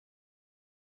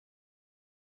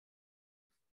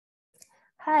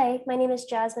Hi, my name is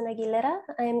Jasmine Aguilera.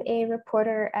 I'm a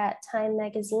reporter at Time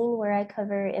Magazine where I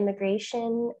cover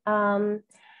immigration.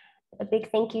 A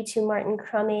big thank you to Martin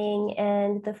Crumming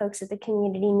and the folks at the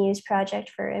Community News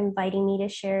Project for inviting me to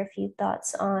share a few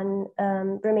thoughts on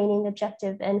remaining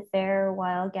objective and fair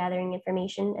while gathering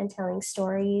information and telling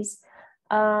stories.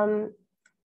 Um,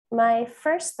 my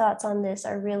first thoughts on this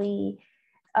are really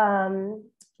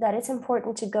that it's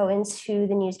important to go into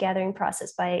the news gathering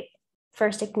process by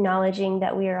first acknowledging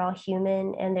that we are all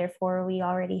human and therefore we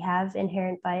already have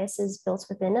inherent biases built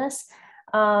within us.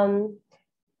 Um,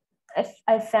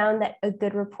 I've found that a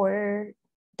good reporter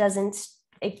doesn't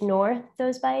ignore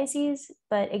those biases,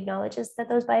 but acknowledges that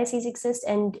those biases exist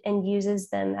and uses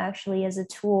them actually as a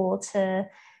tool to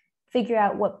figure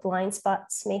out what blind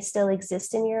spots may still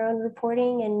exist in your own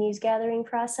reporting and news gathering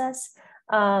process.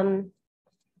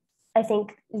 I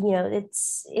think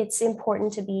it's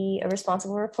important to be a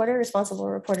responsible reporter. Responsible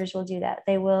reporters will do that.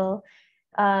 They will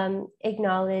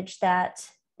acknowledge that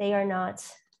they are not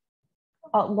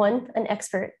an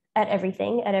expert at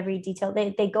everything, at every detail.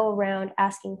 They go around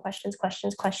asking questions,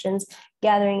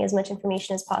 gathering as much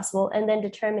information as possible, and then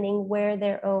determining where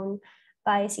their own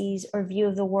biases or view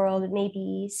of the world may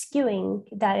be skewing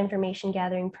that information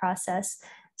gathering process.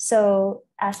 So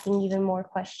asking even more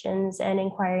questions and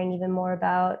inquiring even more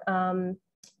about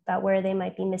where they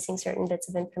might be missing certain bits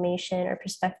of information or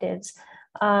perspectives.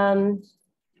 I've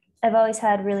always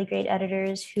had really great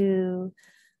editors who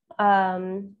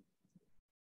have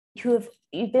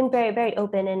been very, very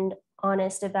open and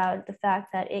honest about the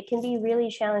fact that it can be really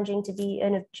challenging to be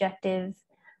an objective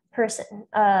person.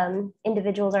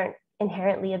 Individuals aren't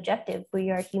inherently objective. We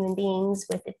are human beings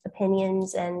with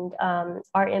opinions and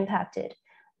are impacted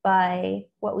by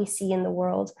what we see in the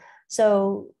world.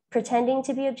 So pretending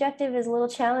to be objective is a little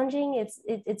challenging.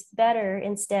 It's better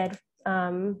instead,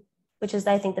 which is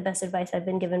I think the best advice I've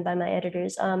been given by my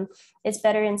editors. It's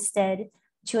better instead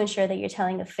to ensure that you're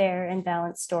telling a fair and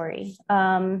balanced story.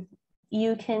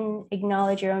 You can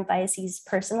acknowledge your own biases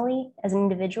personally as an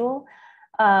individual,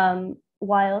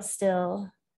 while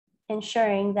still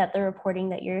ensuring that the reporting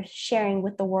that you're sharing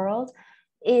with the world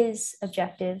is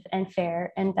objective and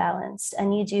fair and balanced.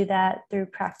 And you do that through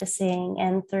practicing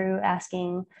and through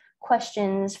asking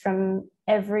questions from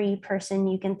every person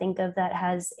you can think of that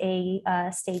has a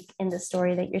stake in the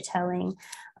story that you're telling.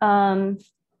 And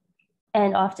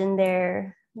often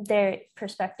their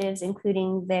perspectives,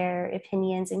 including their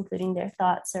opinions, including their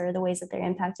thoughts or the ways that they're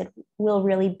impacted, will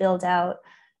really build out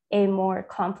a more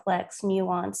complex,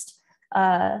 nuanced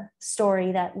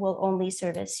story that will only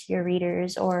service your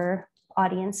readers or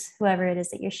audience, whoever it is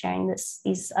that you're sharing this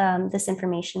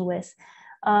information with.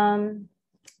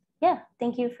 Yeah,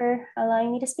 thank you for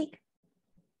allowing me to speak.